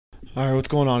All right, what's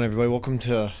going on, everybody? Welcome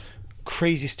to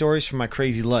Crazy Stories from My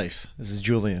Crazy Life. This is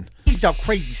Julian. These are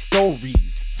crazy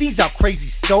stories. These are crazy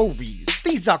stories.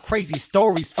 These are crazy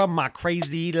stories from my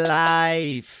crazy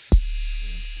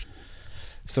life.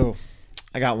 So,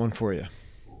 I got one for you.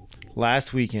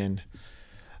 Last weekend,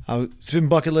 it's been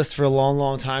bucket list for a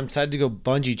long time. Decided to go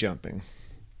bungee jumping.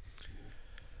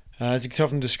 As you can tell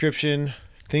from the description,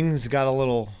 things got a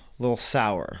little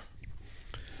sour.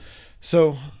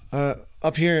 So,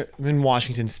 up here I'm in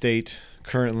Washington State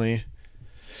currently.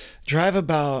 Drive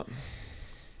about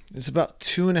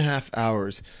 2.5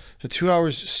 hours. So 2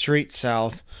 hours straight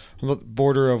south on the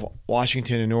border of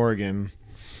Washington and Oregon.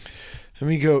 And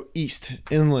we go east,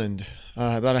 inland,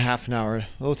 about a half an hour. A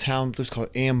little town that's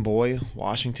called Amboy,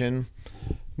 Washington.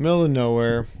 Middle of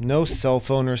nowhere, no cell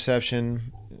phone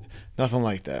reception, nothing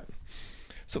like that.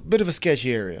 So a bit of a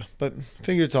sketchy area, but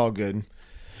figure it's all good.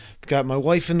 I've got my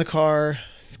wife in the car.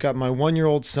 I've got my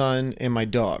 1-year-old son and my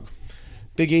dog.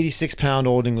 Big 86-pound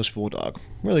old English bulldog.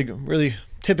 Really good,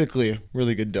 typically a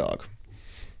really good dog.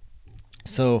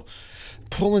 So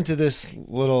pull into this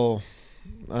little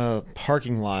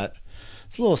parking lot.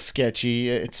 It's a little sketchy.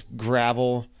 It's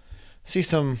gravel. See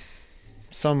some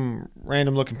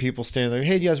random looking people standing there.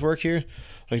 Hey, do you guys work here?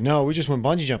 Like, no, we just went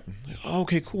bungee jumping. Like, oh,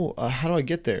 okay, cool. How do I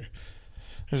get there?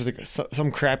 There's like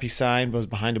some crappy sign, but it's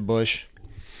behind a bush.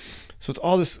 So it's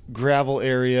all this gravel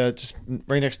area, just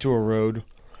right next to a road.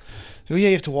 So yeah,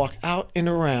 you have to walk out and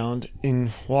around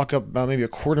and walk up about maybe a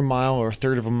quarter mile or a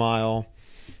third of a mile,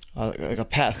 like a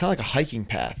path, kind of like a hiking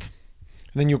path.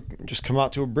 And then you'll just come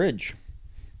out to a bridge,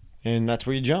 and that's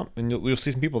where you jump, and you'll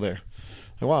see some people there.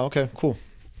 Like, wow, okay, cool.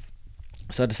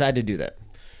 So I decided to do that.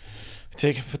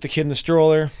 Put the kid in the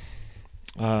stroller.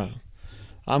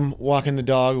 I'm walking the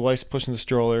dog. Wife's pushing the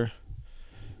stroller.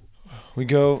 We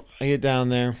go. I get down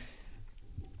there.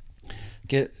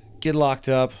 Get locked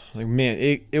up. Like, man,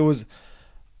 it was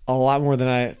a lot more than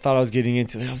I thought I was getting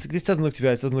into. I was like, this doesn't look too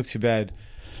bad. This doesn't look too bad.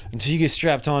 Until you get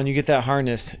strapped on, you get that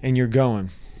harness, and you're going.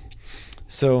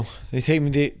 So they take me.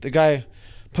 The guy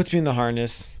puts me in the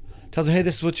harness. Tells me, hey,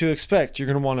 this is what you expect. You're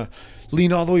gonna want to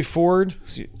lean all the way forward.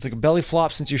 So it's like a belly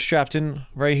flop since you're strapped in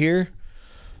right here.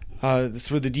 This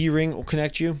is where the D-ring will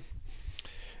connect you.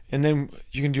 And then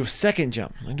you can do a second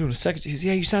jump. I'm doing a second. He says,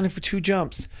 yeah, you signed up for 2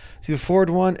 jumps. See the forward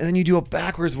one, and then you do a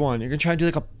backwards one. You're gonna try and do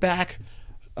like a back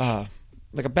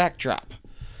drop,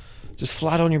 just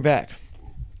flat on your back.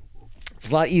 It's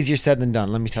a lot easier said than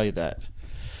done. Let me tell you that.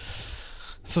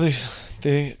 So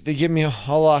they get me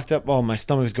all locked up. Oh, my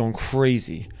stomach is going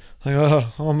crazy. Like,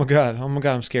 oh my god,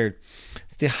 I'm scared.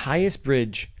 It's the highest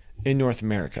bridge in North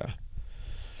America.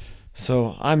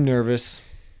 So I'm nervous.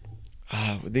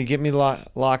 They get me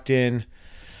locked in.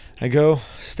 I go,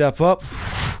 step up.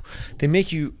 They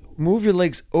make you move your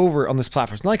legs over on this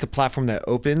platform. It's not like a platform that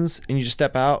opens and you just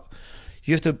step out.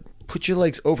 You have to put your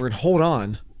legs over and hold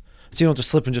on so you don't just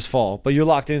slip and just fall. But you're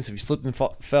locked in, so if you slipped and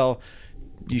fell,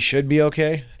 you should be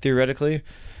okay, theoretically.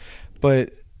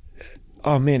 But,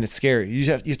 oh man, it's scary. You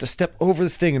have to step over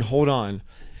this thing and hold on.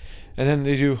 And then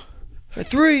they do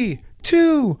 3,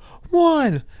 2,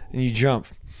 1, and you jump.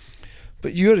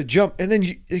 But you got to jump, and then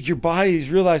your body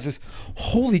realizes,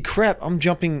 holy crap, I'm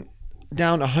jumping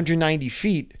down 190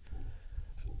 feet.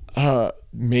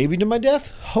 Maybe to my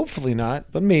death? Hopefully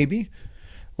not, but maybe.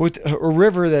 With a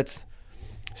river that's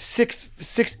 6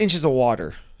 inches of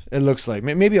water, it looks like.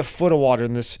 Maybe a foot of water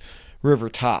in this river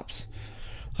tops.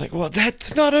 Like, well,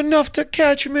 that's not enough to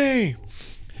catch me.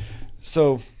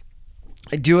 So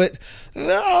I do it.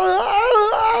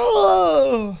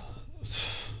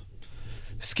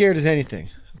 Scared as anything.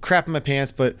 Crap in my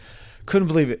pants, but couldn't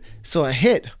believe it. So I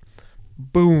hit.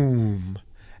 Boom.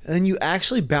 And then you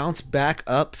actually bounce back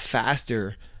up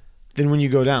faster than when you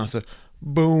go down. So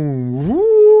boom.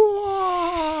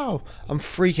 Whoa. I'm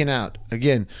freaking out.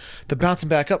 Again, the bouncing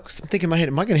back up, because I'm thinking in my head,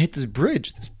 am I going to hit this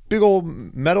bridge? This big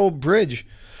old metal bridge.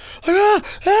 My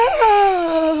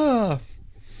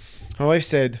wife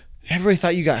said, everybody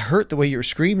thought you got hurt the way you were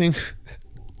screaming.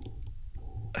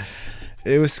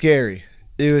 It was scary.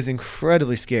 It was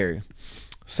incredibly scary.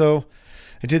 So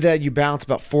I did that. You bounce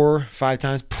about 4 or 5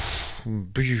 times.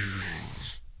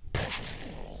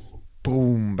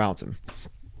 Boom, bouncing.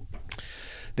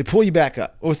 They pull you back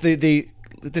up. Oh, so they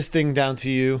let this thing down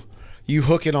to you. You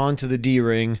hook it onto the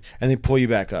D-ring, and they pull you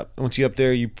back up. Once you're up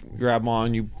there, you grab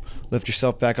on, you lift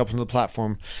yourself back up onto the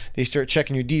platform. They start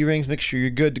checking your D-rings, make sure you're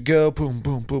good to go. Boom,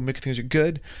 boom, boom, make things are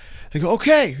good. They go,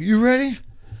 okay, you ready?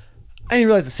 I didn't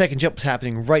realize the second jump was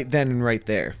happening right then and right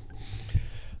there.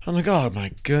 I'm like, oh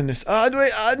my goodness.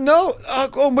 No.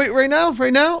 Oh, wait, right now?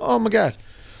 Oh my God.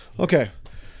 Okay.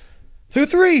 So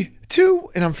 3,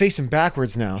 2, and I'm facing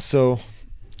backwards now. So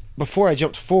before I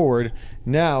jumped forward,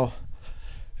 now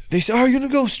they say, "Oh, you're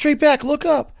gonna go straight back. Look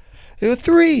up." They go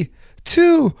 3,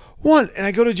 2, 1, and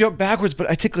I go to jump backwards, but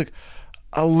I take like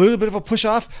a little bit of a push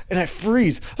off, and I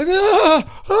freeze, like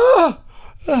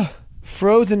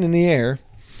frozen in the air.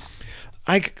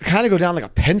 I kind of go down like a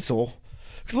pencil.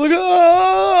 Cause I'm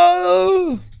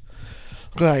like,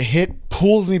 I hit,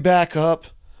 pulls me back up.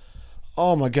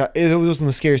 Oh my God. It was one of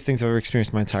the scariest things I've ever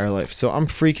experienced in my entire life. So I'm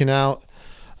freaking out.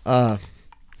 I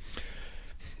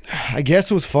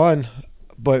guess it was fun,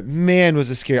 but man,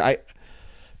 was it scary.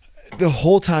 The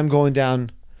whole time going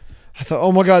down, I thought,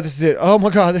 oh my God, this is it. Oh my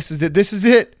God, this is it. This is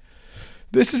it.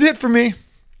 This is it for me.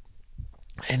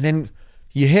 And then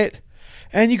you hit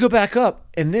and you go back up.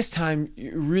 And this time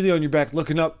you're really on your back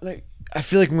looking up. Like, I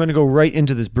feel like I'm going to go right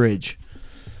into this bridge.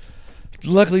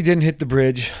 Luckily didn't hit the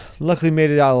bridge. Luckily made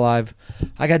it out alive.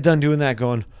 I got done doing that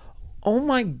going, oh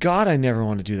my God, I never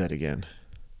want to do that again.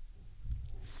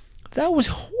 That was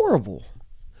horrible.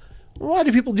 Why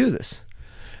do people do this?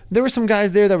 There were some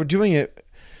guys there that were doing it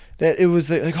that it was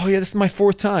like, oh yeah, this is my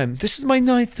 4th time. This is my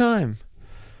 9th time.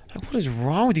 Like, what is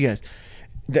wrong with you guys?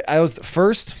 I was the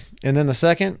first and then the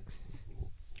second.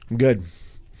 I'm good.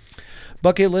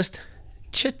 Bucket list.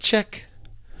 Check.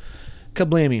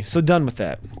 Kablammy. So done with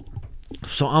that.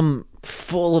 So I'm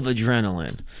full of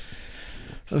adrenaline.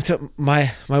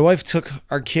 My wife took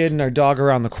our kid and our dog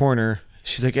around the corner.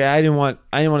 She's like, yeah, I didn't want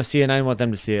to see it, and I didn't want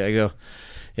them to see it. I go,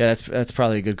 yeah, that's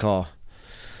probably a good call.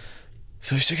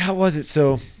 So she's like, how was it?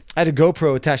 So I had a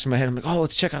GoPro attached to my head. I'm like, oh,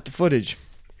 let's check out the footage.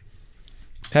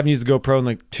 Haven't used the GoPro in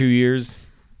like 2 years.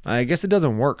 I guess it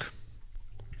doesn't work.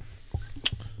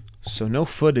 So no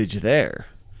footage there.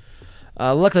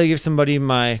 Luckily, I gave somebody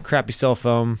my crappy cell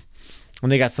phone,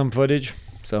 and they got some footage.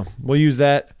 So we'll use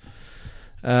that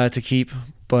to keep.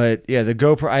 But yeah, the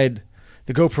GoPro, I had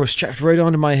the GoPro strapped right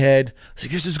onto my head. I was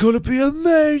like, this is going to be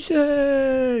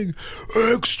amazing.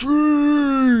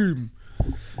 Extreme.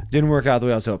 Didn't work out the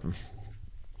way I was hoping.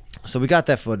 So we got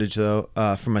that footage, though,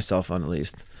 from my cell phone at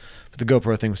least. But the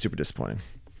GoPro thing was super disappointing.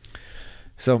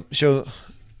 So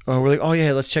we're like, oh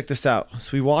yeah, let's check this out.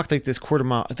 So we walked like this quarter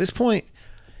mile. At this point,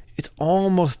 it's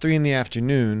almost 3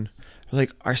 p.m. We're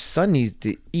like, our son needs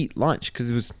to eat lunch because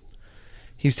he was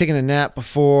taking a nap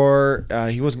before.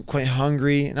 He wasn't quite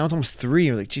hungry. And now it's almost 3.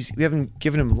 We're like, geez, we haven't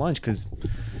given him lunch because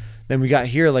then we got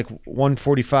here like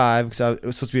 1:45 because it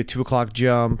was supposed to be a 2 o'clock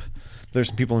jump. There's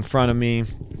some people in front of me.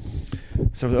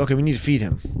 So we're like, okay, we need to feed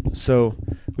him. So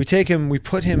we take him, we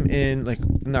put him in like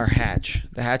in our hatch,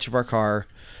 the hatch of our car,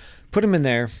 put him in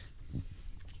there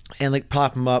and like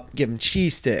pop him up, give him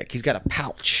cheese stick. He's got a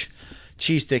pouch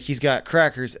cheese stick. He's got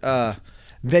crackers,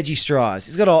 veggie straws.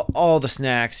 He's got all the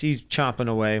snacks. He's chomping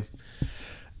away.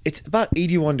 It's about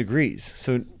 81 degrees.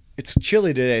 So it's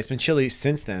chilly today. It's been chilly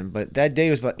since then, but that day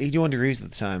was about 81 degrees at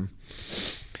the time.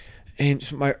 And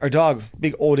our dog,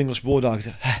 big old English bulldog, is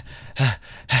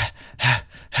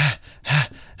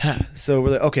so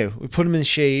we're like, okay, we put him in the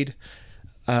shade.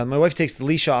 My wife takes the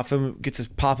leash off him, gets his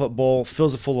pop-up bowl,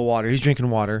 fills it full of water. He's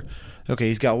drinking water. Okay,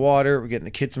 he's got water. We're getting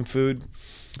the kid some food.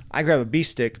 I grab a beef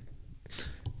stick,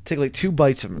 take like 2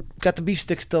 bites of him. Got the beef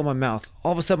stick still in my mouth.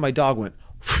 All of a sudden, my dog went,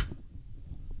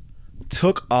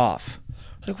 took off.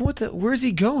 Like, where's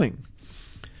he going?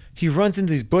 He runs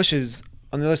into these bushes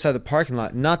on the other side of the parking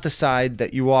lot, not the side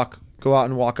that you go out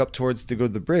and walk up towards to go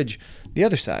to the bridge, the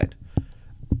other side.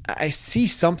 I see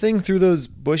something through those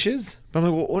bushes, but I'm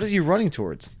like, well, what is he running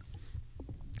towards?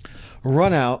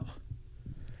 Run out.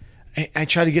 I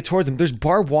try to get towards him. There's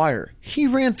barbed wire. He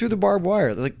ran through the barbed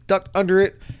wire. Like ducked under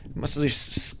it. Must have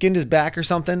skinned his back or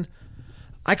something.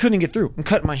 I couldn't get through. I'm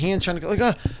cutting my hands trying to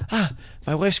go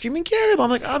my wife's screaming, get him. I'm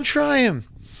like, I'm trying.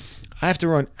 I have to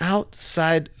run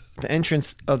outside the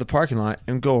entrance of the parking lot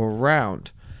and go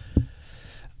around.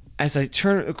 As I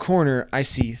turn a corner, I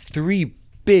see 3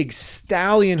 big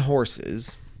stallion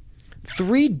horses,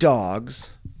 3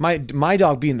 dogs, my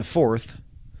dog being the 4th,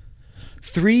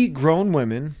 3 grown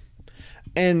women,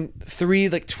 and 3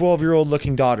 like 12-year-old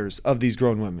looking daughters of these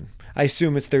grown women. I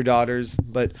assume it's their daughters,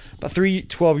 but about 3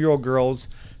 12-year-old girls,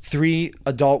 3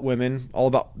 adult women, all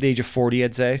about the age of 40,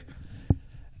 I'd say.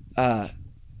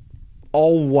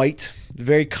 All white,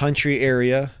 very country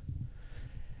area,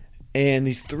 and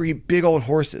these 3 big old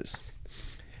horses.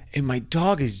 And my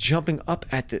dog is jumping up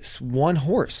at this one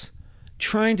horse,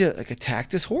 trying to like attack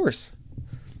this horse.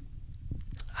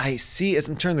 I see as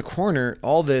I'm turning the corner,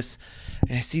 all this,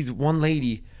 and I see the one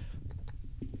lady,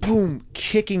 boom,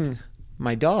 kicking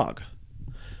my dog.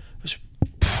 Just,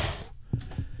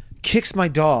 kicks my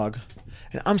dog,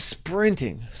 and I'm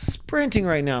sprinting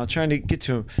right now, trying to get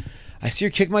to him. I see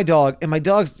her kick my dog, and my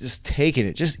dog's just taking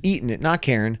it, just eating it, not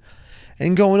caring,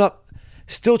 and going up,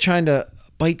 still trying to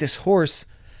bite this horse.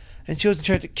 And she goes and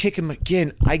tries to kick him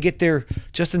again. I get there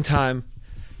just in time,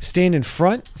 stand in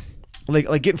front, like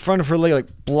get in front of her leg,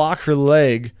 like block her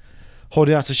leg, hold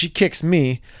it out. So she kicks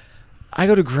me. I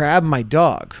go to grab my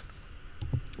dog.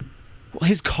 Well,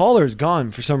 his collar is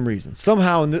gone for some reason.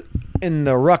 Somehow in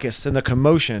the ruckus, in the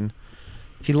commotion,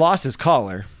 he lost his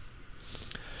collar.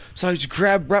 So I just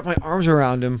wrap my arms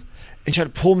around him and try to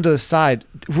pull him to the side.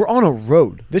 We're on a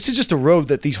road. This is just a road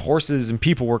that these horses and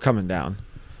people were coming down.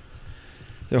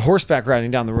 They're horseback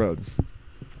riding down the road.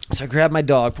 So I grab my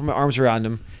dog, put my arms around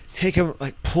him, take him,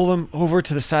 like pull him over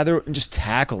to the side of the road and just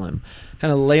tackle him.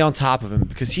 Kind of lay on top of him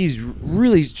because he's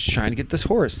really trying to get this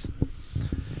horse.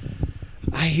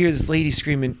 I hear this lady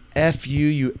screaming, "F you,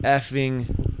 you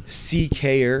effing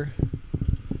CKer."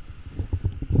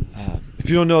 If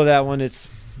you don't know that one, it's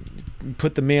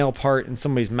put the male part in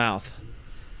somebody's mouth.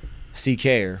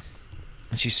 CKer.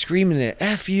 And she's screaming it,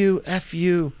 "F you, F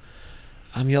you."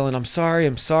 I'm yelling, I'm sorry.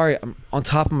 I'm on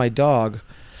top of my dog.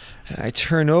 And I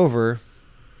turn over.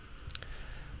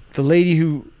 The lady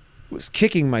who was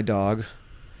kicking my dog,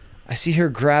 I see her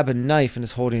grab a knife and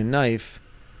is holding a knife.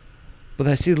 But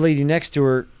then I see the lady next to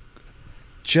her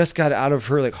just got out of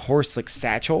her horse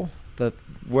satchel,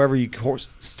 wherever you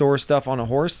store stuff on a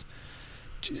horse.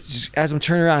 Just, as I'm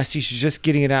turning around, I see she's just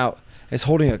getting it out. Is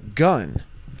holding a gun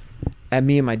at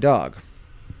me and my dog.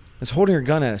 Is holding her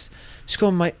gun at us. She's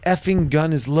going, "My effing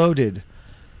gun is loaded.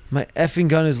 My effing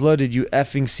gun is loaded, you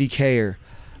effing CKer."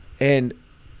 And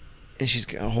she's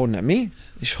holding at me.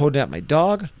 She's holding at my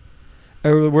dog.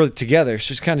 We're together.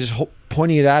 She's kind of just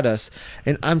pointing it at us.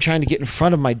 And I'm trying to get in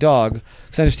front of my dog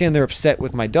because I understand they're upset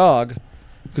with my dog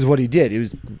because what he did. He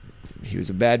was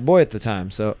a bad boy at the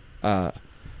time. So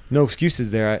no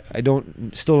excuses there. I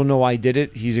still don't know why he did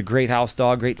it. He's a great house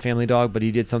dog, great family dog, but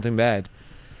he did something bad.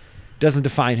 Doesn't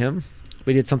define him,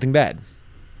 but he did something bad.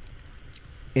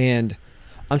 And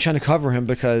I'm trying to cover him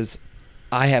because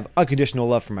I have unconditional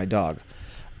love for my dog.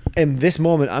 In this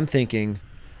moment, I'm thinking,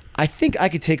 I think I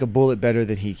could take a bullet better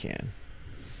than he can.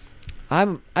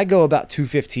 I go about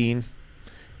 215.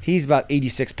 He's about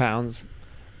 86 pounds.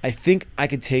 I think I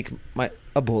could take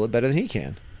a bullet better than he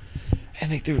can.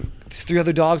 And there's 3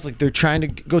 other dogs, they're trying to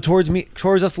go towards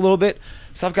us a little bit.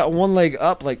 So I've got one leg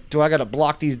up, do I got to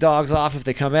block these dogs off if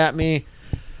they come at me?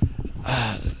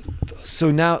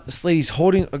 So now this lady's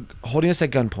holding us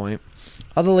at gunpoint.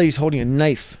 Other lady's holding a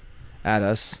knife at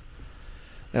us.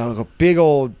 A big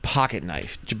old pocket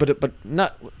knife, but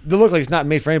not. They look like it's not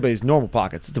made for anybody's normal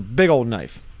pockets. It's a big old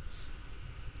knife.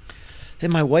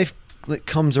 Then my wife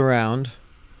comes around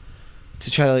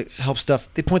to try to help stuff.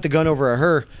 They point the gun over at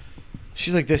her.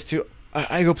 She's like this too.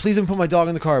 I go, "Please don't put my dog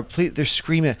in the car." Please, they're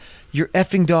screaming, "Your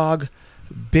effing dog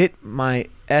bit my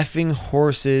effing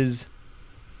horses,"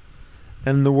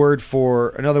 and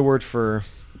another word for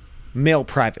male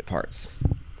private parts.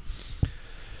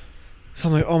 So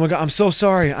I'm like, "Oh my God, I'm so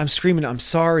sorry." I'm screaming, "I'm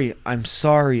sorry. I'm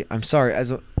sorry. I'm sorry."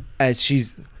 As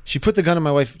she put the gun on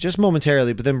my wife just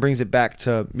momentarily, but then brings it back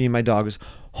to me and my dog is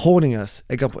holding us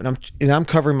at gunpoint. And I'm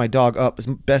covering my dog up as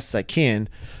best as I can.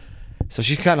 So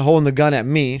she's kind of holding the gun at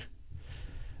me.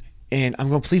 And I'm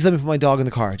going, "Please let me put my dog in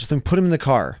the car. Just let me put him in the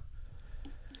car."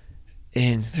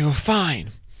 And they go,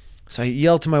 "Fine." So I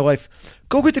yell to my wife,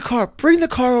 "Go get the car. Bring the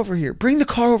car over here. Bring the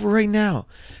car over right now."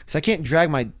 Because I can't drag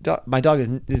my dog. My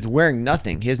dog is wearing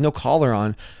nothing. He has no collar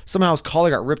on. Somehow his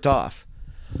collar got ripped off.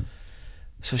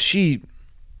 So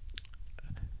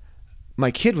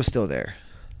my kid was still there.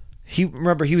 He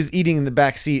was eating in the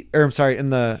back seat,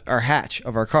 in our hatch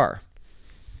of our car.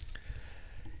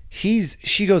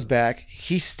 She goes back.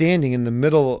 He's standing in the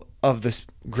middle of this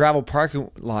gravel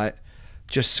parking lot,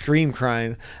 just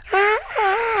crying.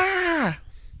 Ah!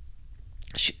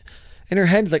 In her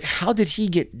head, how did he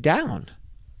get down?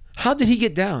 How did he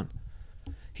get down?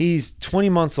 He's 20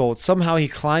 months old. Somehow he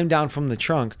climbed down from the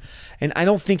trunk, and I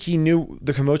don't think he knew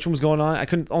the commotion was going on. I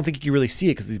don't think he could really see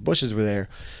it because these bushes were there,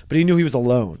 but he knew he was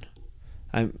alone.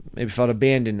 I maybe felt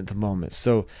abandoned at the moment,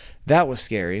 so that was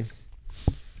scary.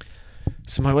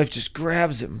 So my wife just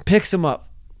grabs him, picks him up,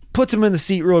 puts him in the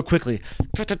seat real quickly,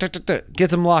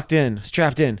 gets him locked in,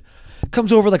 strapped in,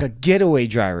 comes over like a getaway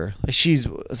driver, like she's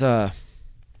a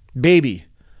baby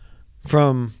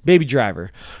from Baby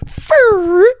Driver.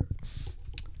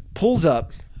 Pulls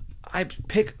up. I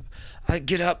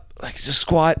get up, just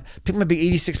squat, pick my big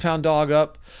 86-pound dog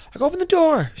up. I go, "Open the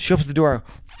door." She opens the door,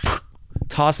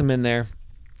 toss him in there.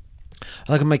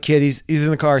 I look at my kid. He's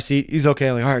in the car seat. He's okay.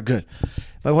 I'm like, "All right, good."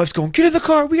 My wife's going, "Get in the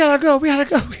car. We gotta go.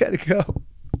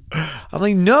 I'm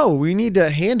like, no, we need to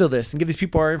handle this and give these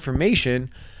people our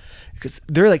information, because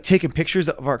they're like taking pictures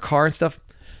of our car and stuff,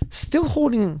 still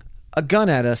holding a gun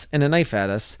at us and a knife at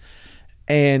us.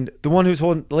 And the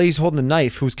lady's holding the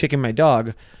knife, who was kicking my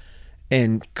dog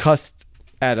and cussed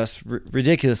at us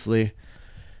ridiculously.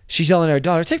 She's yelling at her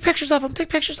daughter, take pictures of him,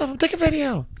 take a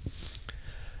video.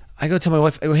 I go tell my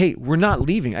wife, I go, hey, we're not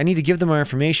leaving. I need to give them our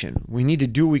information. We need to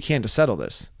do what we can to settle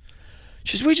this.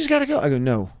 She says, we just got to go. I go,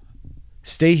 no,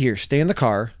 stay here. Stay in the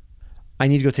car. I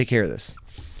need to go take care of this.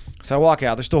 So I walk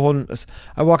out. They're still holding us.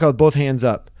 I walk out with both hands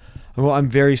up. I go, I'm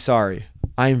very sorry.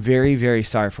 I'm very, very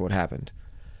sorry for what happened.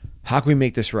 How can we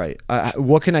make this right?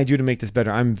 What can I do to make this better?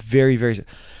 I'm very, very sorry.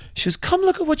 She goes, come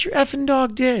look at what your effing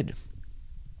dog did.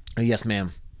 Oh, yes,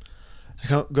 ma'am.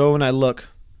 I go and I look.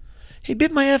 He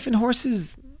bit my effing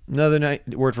horse's... Another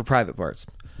word for private parts.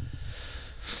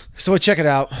 So I check it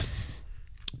out.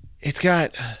 It's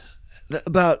got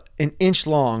about an inch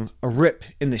long, a rip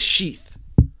in the sheath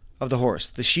of the horse.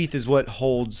 The sheath is what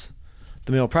holds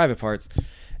the male private parts.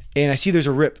 And I see there's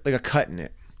a rip, like a cut in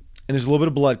it. And there's a little bit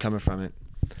of blood coming from it.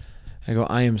 I go,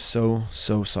 I am so,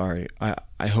 so sorry.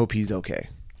 I hope he's okay.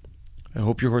 I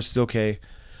hope your horse is okay.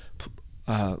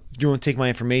 Do you want to take my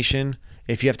information?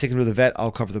 If you have to take him to the vet,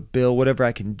 I'll cover the bill. Whatever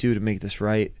I can do to make this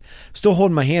right. Still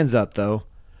holding my hands up though,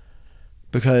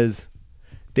 because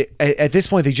at this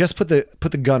point they just put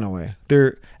the gun away.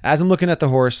 As I'm looking at the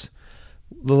horse,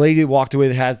 the lady walked away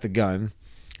that has the gun,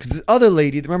 because the other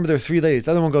lady, remember there are three ladies.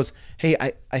 The other one goes, hey,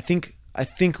 I think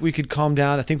we could calm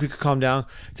down. I think we could calm down.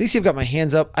 So you see, I've got my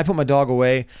hands up. I put my dog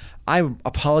away. I'm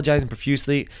apologizing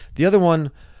profusely. The other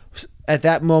one, at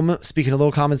that moment, speaking a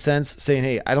little common sense, saying,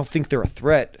 hey, I don't think they're a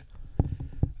threat.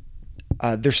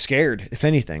 They're scared, if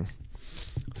anything.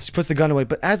 So she puts the gun away.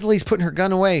 But as the lady's putting her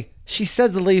gun away, she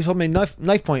says to the lady holding my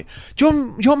knife point, do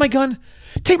you want my gun?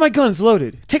 Take my gun. It's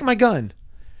loaded. Take my gun.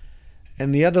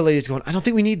 And the other lady's going, I don't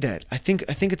think we need that. I think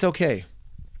it's okay.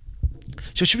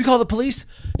 So should we call the police?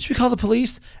 Should we call the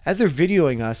police? As they're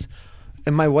videoing us,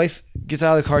 and my wife gets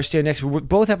out of the car, standing next to me, we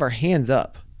both have our hands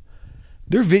up.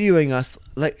 They're videoing us,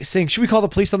 like saying, should we call the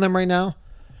police on them right now?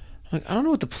 Like, I don't know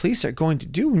what the police are going to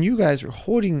do when you guys are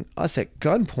holding us at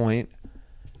gunpoint.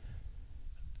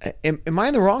 Am I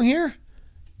in the wrong here?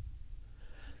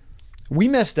 We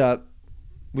messed up.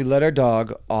 We let our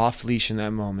dog off leash in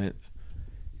that moment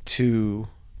to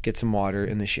get some water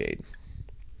in the shade.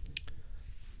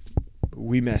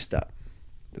 We messed up.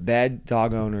 The bad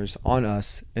dog owners on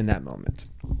us in that moment.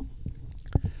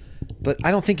 But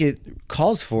I don't think it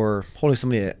calls for holding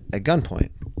somebody at gunpoint.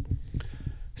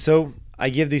 So I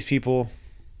give these people,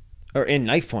 or in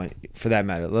knife point for that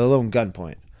matter, let alone gun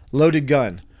point, loaded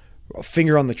gun,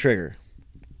 finger on the trigger.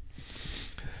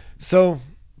 So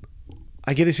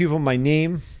I give these people my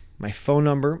name, my phone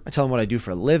number. I tell them what I do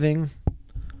for a living.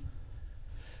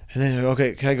 And then,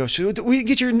 okay, can I go, should we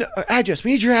get your address?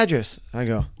 We need your address. I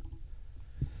go,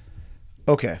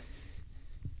 okay.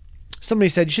 Somebody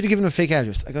said, you should have given them a fake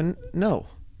address. I go, no.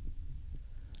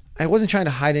 I wasn't trying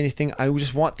to hide anything. I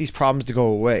just want these problems to go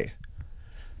away.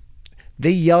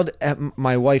 They yelled at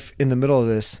my wife in the middle of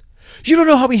this, you don't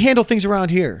know how we handle things around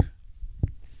here.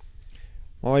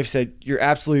 My wife said, you're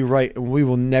absolutely right, and we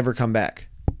will never come back.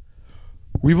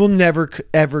 We will never,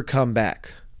 ever come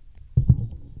back.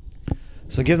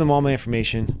 So I give them all my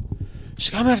information.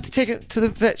 She's like, I'm going to have to take it to the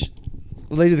vet.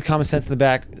 The lady with the common sense in the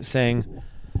back saying,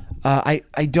 I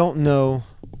don't know.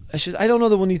 I don't know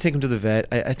that we'll need to take him to the vet.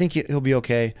 I think he'll be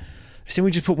okay. I said,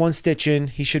 we just put one stitch in.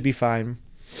 He should be fine.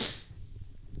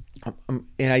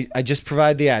 And I just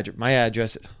provide my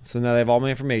address. So now they have all my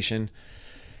information.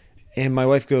 And my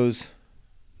wife goes,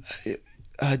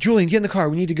 Julian, get in the car.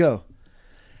 We need to go.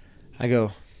 I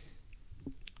go,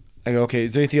 okay,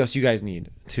 is there anything else you guys need?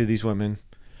 To these women.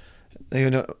 They go,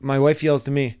 no. My wife yells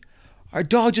to me, our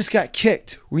dog just got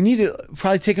kicked. We need to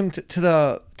probably take him to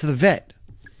the vet.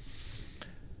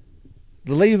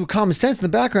 The lady with common sense in the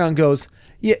background goes,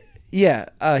 yeah,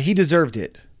 he deserved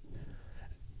it.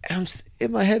 And I'm just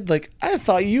in my head like, I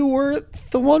thought you were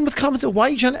the one with common sense. Why are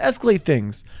you trying to escalate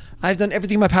things? I've done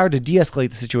everything in my power to de-escalate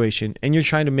the situation, and you're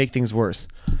trying to make things worse.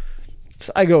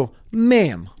 So I go,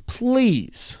 ma'am,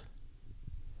 please.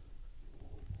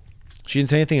 She didn't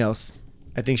say anything else.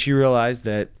 I think she realized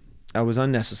that I was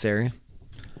unnecessary.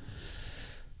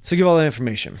 So give all that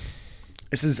information.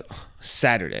 This is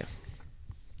Saturday.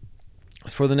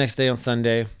 It's for the next day on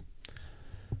Sunday.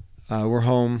 We're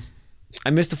home.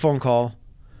 I missed a phone call.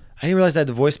 I didn't realize I had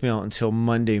the voicemail until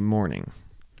Monday morning.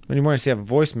 Monday morning I see I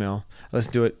have a voicemail. Let's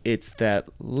do it. It's that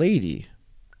lady.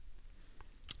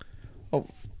 Oh,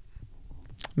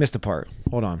 missed a part.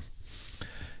 Hold on.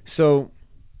 So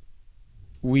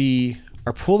we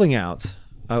are pulling out.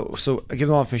 So I give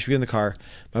them all information. We get in the car.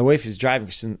 My wife is driving.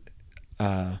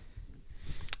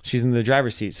 She's in the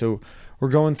driver's seat. So we're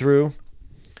going through.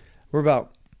 We're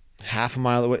about half a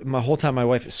mile away. My whole time, my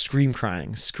wife is scream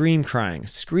crying. So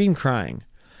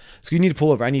you need to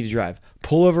pull over. I need to drive.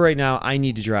 Pull over right now. I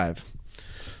need to drive.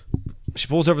 She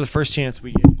pulls over the first chance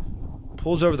we get.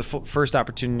 Pulls over the first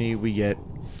opportunity we get.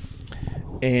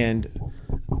 And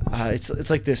it's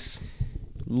like this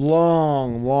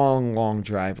long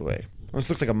driveway. It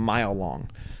looks like a mile long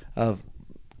of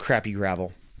crappy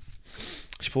gravel.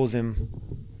 She pulls in.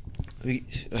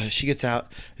 She gets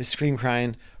out, is scream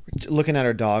crying, looking at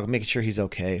her dog, making sure he's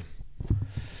okay.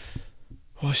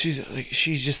 Well, she's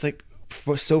just like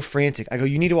so frantic. I go,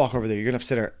 you need to walk over there. You're gonna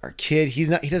upset our kid. He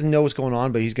doesn't know what's going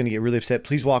on, but he's gonna get really upset.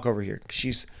 Please walk over here.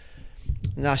 She's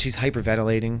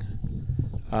hyperventilating,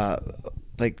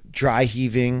 like dry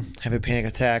heaving, have a panic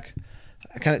attack.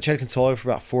 I kind of try to console her for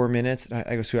about 4 minutes. And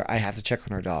I go, sweetheart, I have to check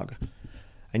on our dog.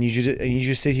 I need you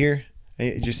to sit here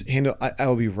and just handle. I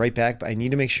will be right back, but I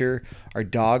need to make sure our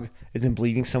dog isn't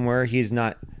bleeding somewhere. He is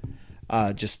not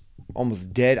just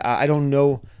almost dead. I don't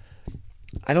know.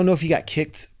 I don't know if he got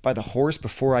kicked by the horse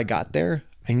before I got there.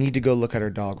 I need to go look at our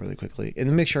dog really quickly and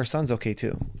then make sure our son's okay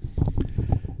too.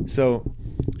 So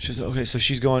she's okay. So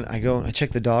she's going. I go. I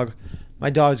check the dog. My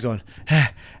dog's going.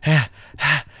 Ha ha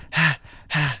ha ha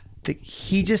ha.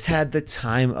 He just had the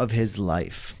time of his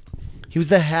life. He was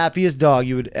the happiest dog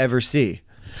you would ever see.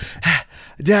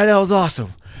 Dad, that was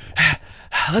awesome.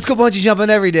 Let's go bungee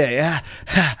jumping every day.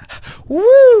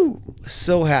 Woo!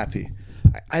 So happy.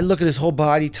 I look at his whole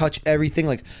body, touch everything,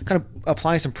 like kind of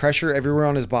applying some pressure everywhere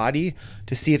on his body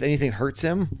to see if anything hurts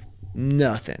him.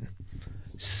 Nothing.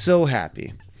 So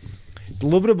happy. A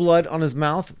little bit of blood on his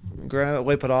mouth. Grab it,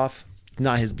 wipe it off.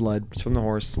 Not his blood. It's from the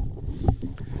horse.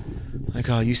 Like,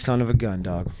 oh, you son of a gun,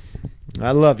 dog.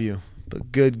 I love you,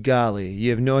 but good golly, you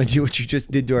have no idea what you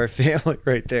just did to our family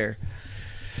right there.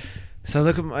 So I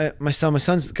look at my son. My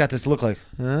son's got this look like,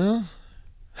 huh?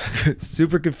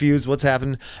 Super confused. What's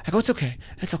happened? I go, it's okay.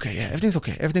 It's okay. Yeah, everything's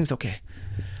okay. Everything's okay.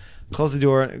 Close the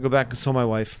door. Go back and console my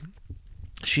wife.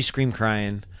 She screamed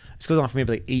crying. This goes on for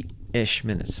maybe like 8-ish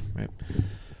minutes, right?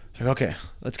 Like, okay,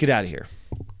 let's get out of here.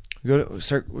 We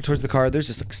start towards the car. There's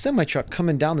this like semi truck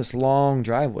coming down this long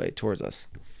driveway towards us.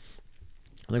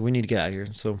 Like, we need to get out of here.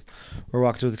 So we're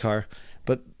walking to the car,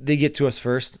 but they get to us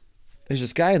first. There's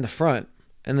this guy in the front,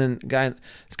 and then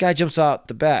this guy jumps out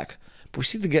the back. But we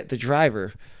see the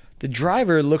driver. The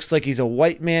driver looks like he's a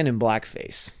white man in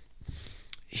blackface.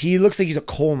 He looks like he's a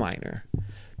coal miner.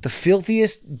 The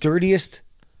filthiest, dirtiest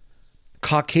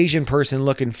Caucasian person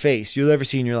looking face you'll ever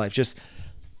see in your life. Just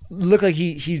look like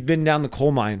he's been down the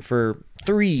coal mine for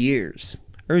 3 years.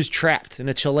 Or he's trapped in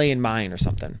a Chilean mine or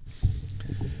something.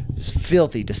 Just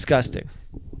filthy, disgusting.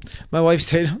 My wife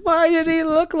said, why did he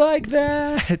look like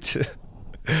that?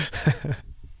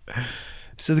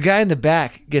 So the guy in the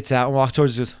back gets out and walks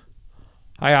towards us.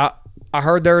 I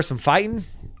heard there was some fighting.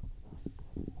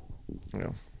 I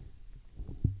go,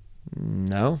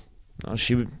 no,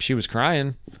 she was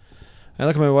crying. I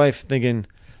look at my wife thinking,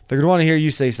 they're going to want to hear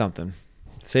you say something.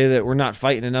 Say that we're not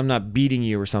fighting and I'm not beating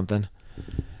you or something.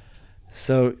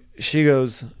 So she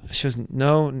goes,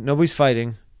 no, nobody's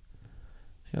fighting.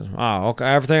 He goes, oh, okay,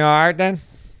 everything all right then?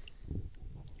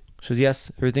 She goes,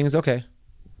 yes, everything is okay.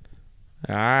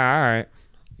 All right.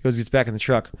 He goes, gets back in the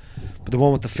truck. But the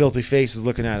one with the filthy face is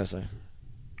looking at us like,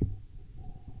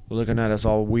 looking at us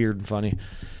all weird and funny.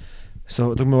 So I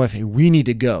look at my wife, hey, we need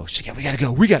to go. She's like,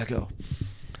 yeah, we gotta go.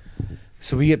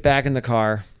 So we get back in the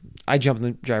car. I jump in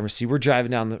the driver's seat. We're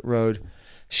driving down the road.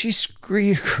 She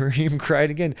screamed, cried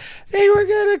again. They were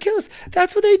going to kill us.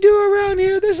 That's what they do around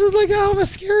here. This is like out of a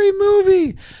scary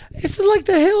movie. It's like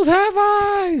The Hills Have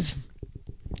Eyes.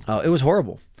 Oh, it was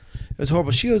horrible. It was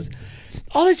horrible. She goes,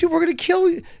 all these people were going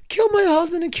to kill my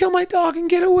husband and kill my dog and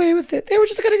get away with it. They were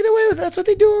just going to get away with it. That's what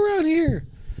they do around here.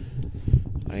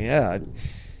 Oh, yeah. You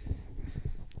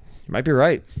might be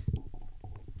right.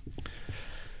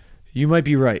 You might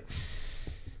be right.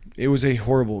 It was a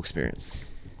horrible experience.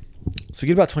 So we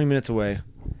get about 20 minutes away.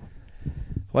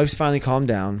 Wife's finally calmed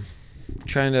down. I'm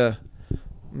trying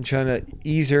to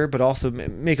ease her, but also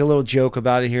make a little joke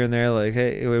about it here and there, like,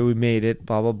 hey, we made it,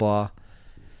 blah, blah, blah.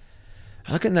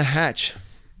 I look in the hatch.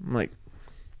 I'm like,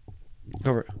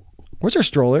 where's our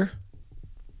stroller?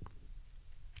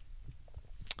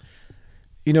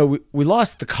 You know, we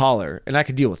lost the collar, and I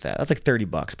could deal with that. That's like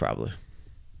 $30 probably.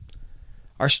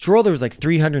 Our stroller was like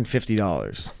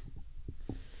 $350.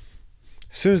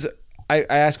 As soon as I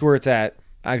ask her where it's at,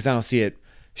 because I don't see it,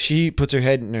 she puts her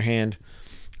head in her hand.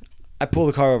 I pull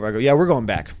the car over. I go, yeah, we're going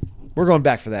back. We're going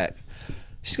back for that.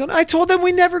 She's going, I told them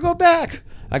we never go back.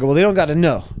 I go, well, they don't got to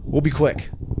know. We'll be quick.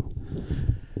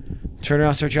 Turn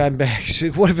around, start driving back. She's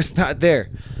like, what if it's not there?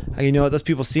 I go, you know what? Those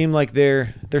people seem like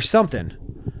they're something.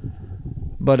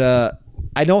 But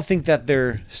I don't think that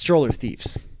they're stroller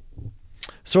thieves.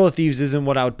 Stroller thieves isn't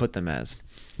what I would put them as.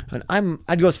 And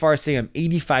I'd go as far as saying I'm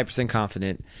 85%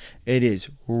 confident it is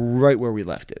right where we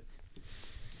left it.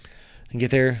 And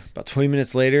get there about 20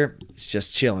 minutes later, it's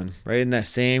just chilling right in that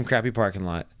same crappy parking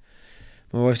lot.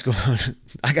 My wife's going,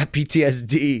 I got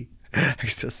PTSD. I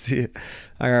still see it.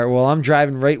 All right, well, I'm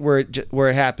driving right where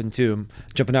it happened too. I'm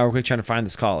jumping out real quick trying to find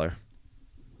this caller.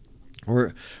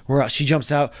 We're out. She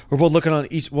jumps out. We're both looking on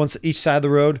each side of the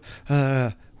road.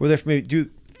 We're there for maybe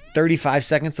 35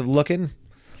 seconds of looking.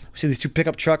 We see these two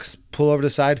pickup trucks pull over to the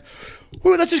side.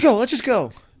 Wait, let's just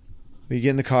go. We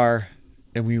get in the car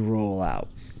and we roll out.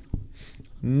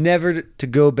 Never to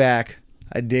go back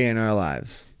a day in our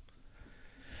lives.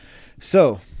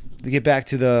 So, to get back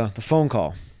to the phone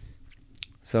call.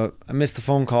 So, I missed the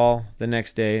phone call the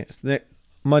next day. So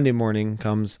Monday morning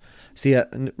comes. See, I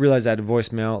realized I had a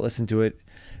voicemail. Listen to it.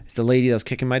 It's the lady that was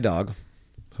kicking my dog,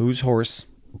 whose horse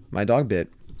my dog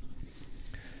bit.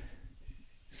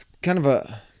 It's kind of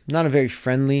not a very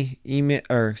friendly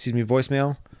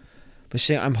voicemail. But she's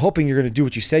saying, I'm hoping you're going to do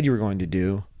what you said you were going to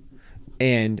do.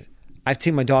 And I've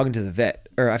taken my dog into the vet.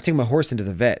 Or I've taken my horse into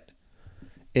the vet.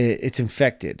 It's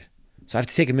infected. So I have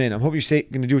to take him in. I'm hoping you're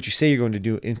going to do what you say you're going to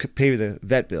do and pay the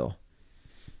vet bill.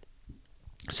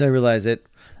 So I realized it.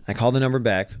 I called the number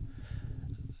back.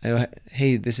 I go,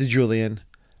 hey, this is Julian.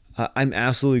 I'm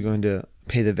absolutely going to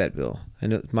pay the vet bill. I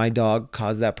know my dog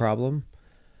caused that problem.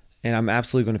 And I'm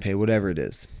absolutely going to pay whatever it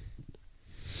is.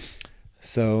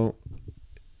 So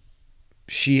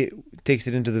she takes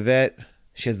it into the vet.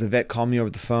 She has the vet call me over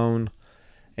the phone.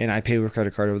 And I pay with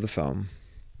credit card over the phone.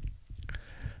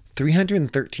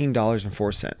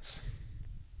 $313.04.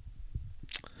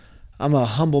 I'm a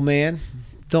humble man.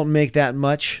 Don't make that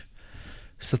much.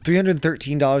 So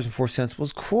 $313.04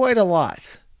 was quite a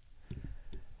lot.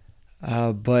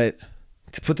 But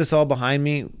to put this all behind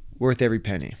me, worth every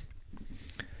penny.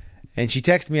 And she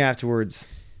texted me afterwards,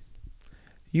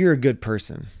 you're a good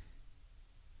person.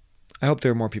 I hope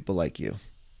there are more people like you.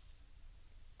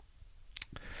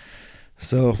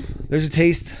 So there's a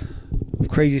taste of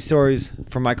crazy stories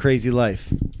from my crazy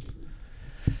life.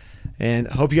 And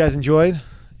I hope you guys enjoyed.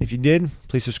 If you did,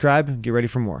 please subscribe and get ready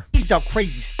for more. These are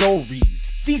crazy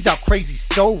stories. These are crazy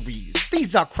stories.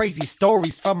 These are crazy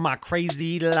stories from my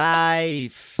crazy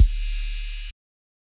life.